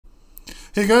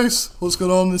Hey guys, what's going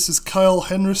on? This is Kyle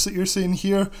Henris that you're seeing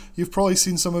here. You've probably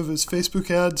seen some of his Facebook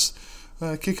ads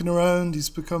kicking around. He's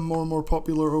become more and more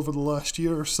popular over the last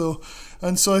year or so.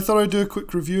 And so I thought I'd do a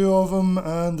quick review of him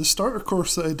and the starter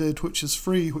course that I did, which is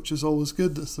free, which is always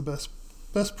good. That's the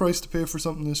best price to pay for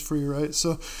something that's free, right?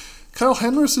 So Kyle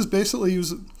Henris is basically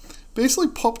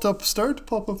started to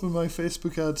pop up in my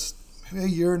Facebook ads maybe a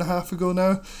year and a half ago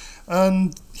now,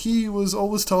 and he was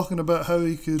always talking about how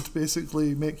he could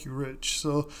basically make you rich.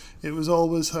 So it was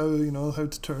always how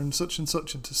to turn such and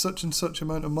such into such and such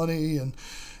amount of money, and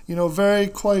very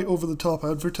quite over the top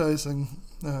advertising,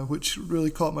 which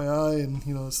really caught my eye. And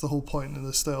it's the whole point of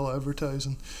this style of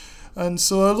advertising. And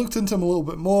so I looked into him a little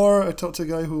bit more. I talked to a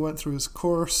guy who went through his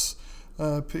course.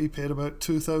 He paid about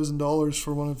 $2,000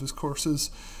 for one of his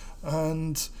courses,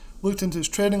 and looked into his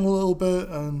trading a little bit,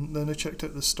 and then I checked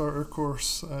out the starter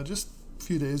course just a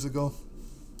few days ago.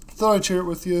 Thought I'd share it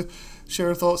with you,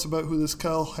 share thoughts about who this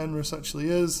Kyle Henris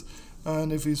actually is,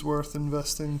 and if he's worth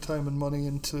investing time and money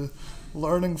into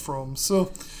learning from. So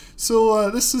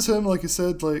this is him, like I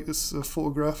said. Like, this is a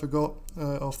photograph I got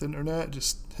off the internet,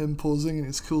 just him posing in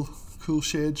his cool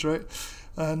shades, right?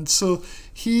 And so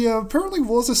he apparently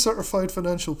was a certified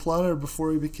financial planner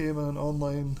before he became an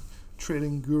online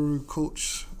trading guru,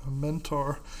 coach, a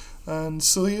mentor, and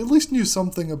so he at least knew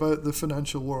something about the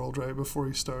financial world, right, before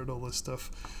he started all this stuff.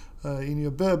 He knew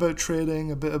a bit about trading,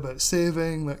 a bit about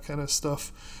saving, that kind of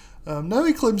stuff. Now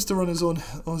he claims to run his own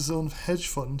hedge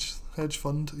fund,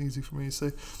 easy for me to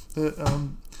say, that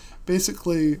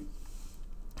basically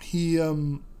he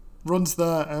runs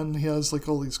that, and he has like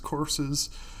all these courses,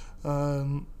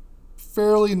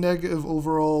 fairly negative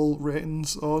overall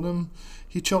ratings on him.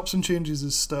 He chops and changes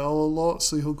his style a lot,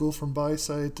 so he'll go from buy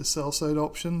side to sell side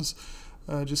options.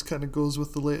 Just kind of goes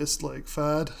with the latest like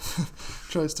fad.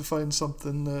 Tries to find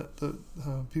something that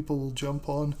people will jump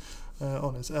on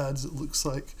his ads. It looks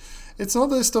like it's not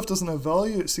that his stuff doesn't have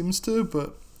value. It seems to,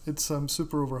 but it's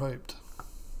super overhyped.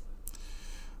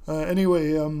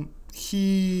 Anyway,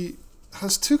 he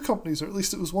has two companies, or at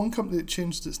least it was one company that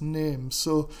changed its name.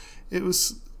 So it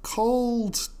was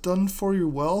called Done For Your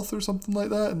Wealth or something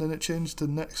like that, and then it changed to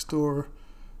Next Door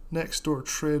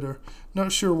Trader.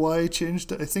 Not sure why he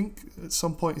changed it. I think at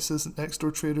some point he says that Next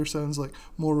Door Trader sounds like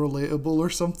more relatable or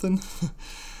something.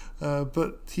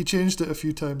 But he changed it a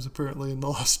few times apparently in the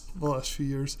last few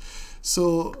years.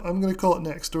 So I'm going to call it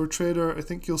Next Door Trader. I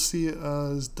think you'll see it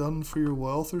as Done For Your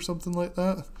Wealth or something like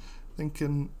that. I think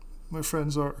in my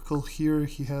friend's article here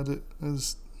he had it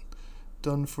as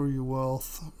Done For You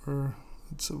Wealth, or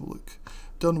let's have a look.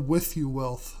 Done With You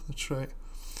Wealth. That's right.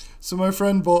 So my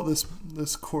friend bought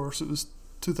this course. It was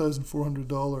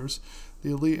 $2,400.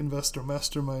 The Elite Investor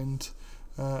Mastermind,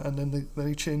 and then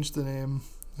he changed the name.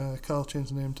 Kyle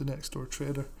changed the name to Next Door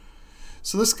Trader.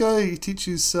 So this guy, he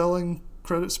teaches selling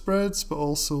credit spreads, but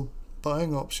also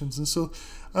buying options. And so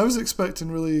I was expecting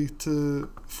really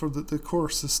for the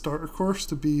course, the starter course,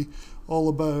 to be all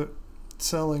about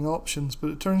selling options,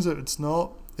 but it turns out it's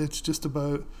not. It's just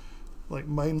about like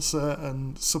mindset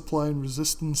and supply and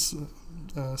resistance,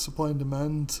 supply and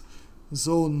demand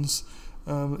zones.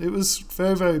 It was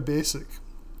very, very basic.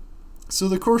 So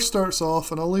the course starts off,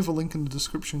 and I'll leave a link in the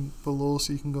description below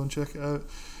so you can go and check it out.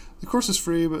 The course is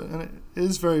free, and it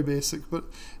is very basic, but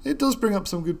it does bring up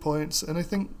some good points, and I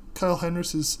think Kyle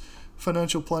Henris's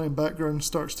financial planning background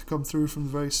starts to come through from the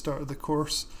very start of the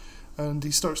course. And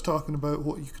he starts talking about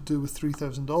what you could do with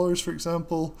 $3,000, for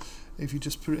example. If you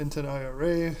just put it into an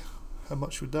IRA, how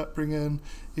much would that bring in?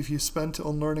 If you spent it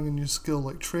on learning a new skill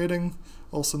like trading,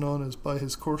 also known as buy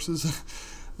his courses,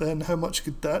 then how much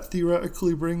could that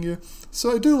theoretically bring you?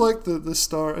 So I do like the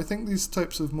start. I think these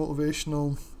types of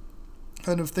motivational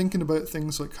kind of thinking about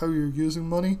things like how you're using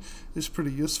money is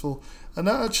pretty useful. And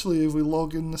that actually, if we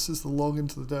log in, this is the login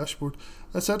to the dashboard.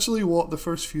 That's actually what the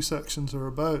first few sections are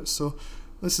about. So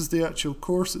this is the actual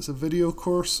course. It's a video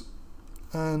course,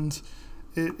 and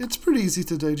it's pretty easy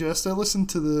to digest. I listened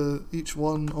to each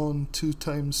one on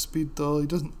 2x speed though. He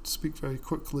doesn't speak very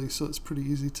quickly, so it's pretty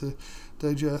easy to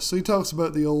digest. So he talks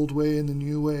about the old way and the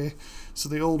new way. So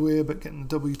the old way about getting a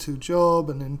W-2 job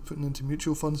and then putting into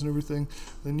mutual funds and everything.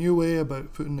 The new way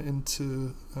about putting it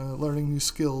into learning new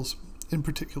skills, in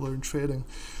particular in trading.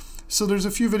 So there's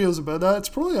a few videos about that. It's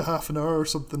probably a half an hour or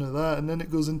something like that, and then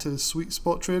it goes into sweet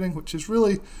spot trading, which is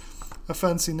really a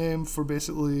fancy name for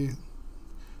basically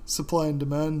supply and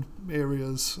demand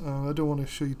areas. I don't want to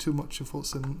show you too much of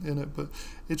what's in it, but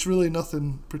it's really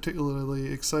nothing particularly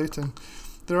exciting.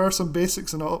 There are some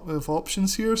basics of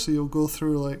options here, so you'll go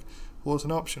through like what's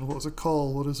an option, what's a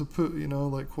call, what is a put, you know,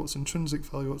 like what's intrinsic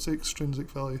value, what's extrinsic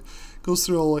value. Goes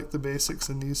through all like the basics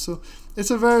in these. So it's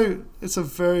a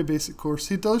very basic course.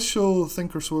 He does show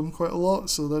Thinkorswim quite a lot,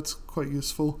 so that's quite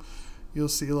useful. You'll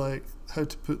see like how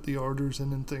to put the orders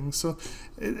in and things. So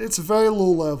it's very low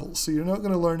level, so you're not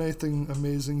going to learn anything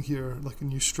amazing here, like a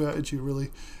new strategy really.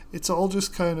 It's all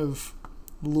just kind of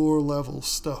lower level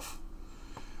stuff.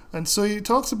 And so he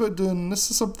talks about doing,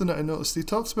 this is something that I noticed, he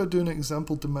talks about doing an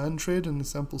example demand trade and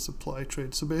example supply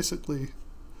trade. So basically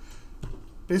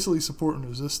support and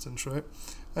resistance, right?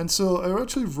 And so I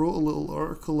actually wrote a little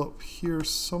article up here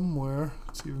somewhere.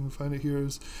 Let's see if we can find it here.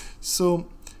 So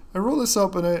I wrote this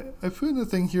up and I put in a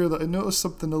thing here that I noticed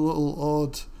something a little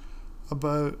odd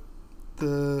about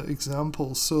the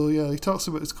examples. So yeah, he talks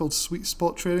about, it's called sweet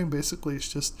spot trading. Basically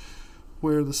it's just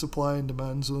where the supply and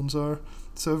demand zones are.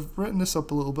 So I've written this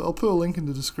up a little bit. I'll put a link in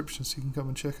the description so you can come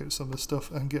and check out some of the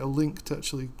stuff and get a link to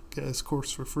actually get his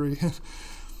course for free.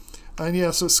 And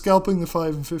yeah, so scalping the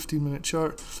 5 and 15 minute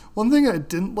chart. One thing I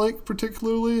didn't like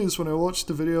particularly is when I watched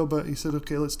the video about, he said,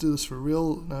 okay, let's do this for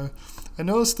real now. I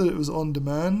noticed that it was on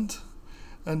demand,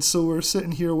 and so we're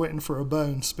sitting here waiting for a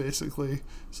bounce basically.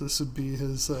 So this would be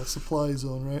his supply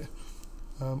zone, right?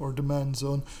 Or demand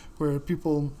zone, where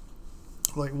people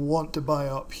like want to buy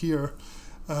up here,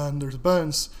 and there's a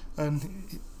bounce.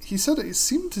 And he said it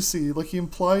seemed to see, like he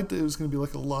implied that it was going to be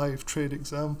like a live trade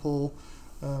example.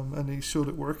 And he showed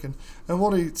it working. And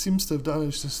what he seems to have done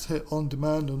is just hit on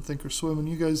demand on Thinkorswim. And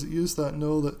you guys that use that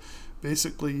know that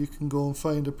basically you can go and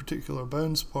find a particular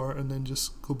bounce part and then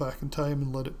just go back in time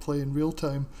and let it play in real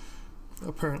time,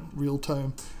 apparent real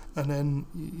time. And then,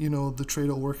 you know, the trade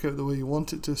will work out the way you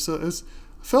want it to. So I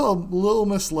felt a little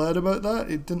misled about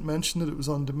that. It didn't mention that it was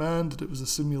on demand, that it was a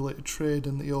simulated trade,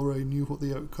 and that he already knew what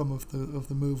the outcome of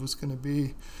the move was going to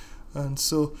be. And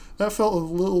so that felt a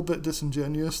little bit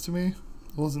disingenuous to me.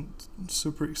 I wasn't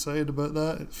super excited about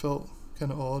that. It felt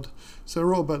kind of odd. So I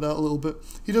wrote about that a little bit.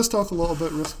 He does talk a lot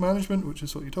about risk management, which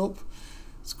is what you'd hope.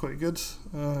 It's quite good.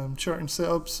 Charting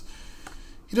setups.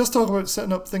 He does talk about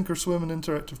setting up Thinkorswim and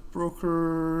interactive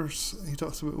brokers. He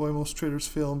talks about why most traders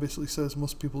fail and basically says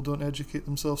most people don't educate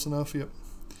themselves enough yet.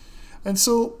 And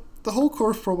so the whole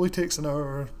course probably takes an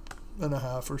hour and a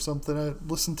half or something. I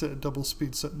listened to it at double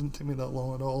speed, so it didn't take me that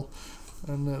long at all.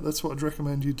 And that's what I'd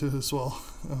recommend you do as well,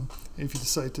 if you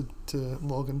decide to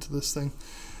log into this thing.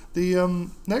 The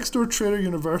Next Door Trader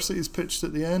University is pitched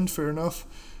at the end, fair enough.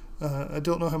 I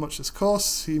don't know how much this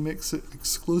costs. He makes it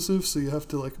exclusive, so you have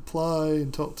to like apply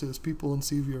and talk to his people and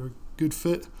see if you're a good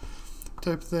fit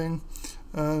type thing.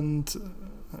 And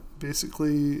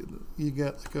basically you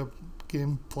get like a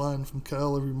game plan from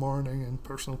Kyle every morning and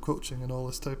personal coaching and all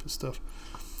this type of stuff.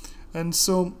 And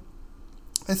so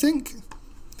I think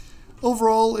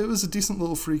overall, it was a decent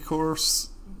little free course.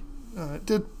 It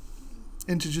did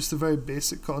introduce the very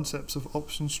basic concepts of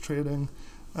options trading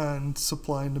and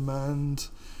supply and demand.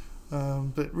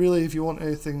 But really, if you want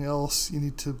anything else, you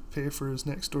need to pay for his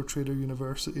Next Door Trader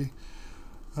University.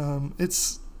 I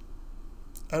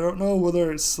don't know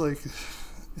whether it's like,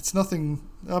 it's nothing,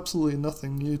 absolutely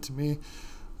nothing new to me.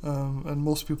 And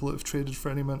most people that have traded for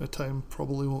any amount of time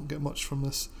probably won't get much from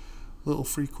this little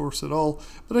free course at all,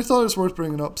 but I thought it was worth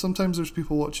bringing up. Sometimes there's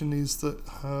people watching these that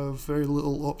have very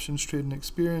little options trading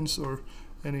experience or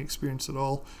any experience at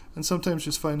all, and sometimes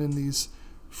just finding these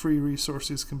free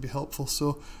resources can be helpful.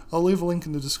 So I'll leave a link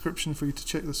in the description for you to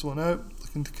check this one out,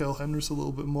 look into Henris a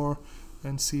little bit more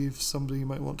and see if somebody you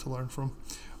might want to learn from.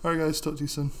 Alright guys, talk to you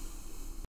soon.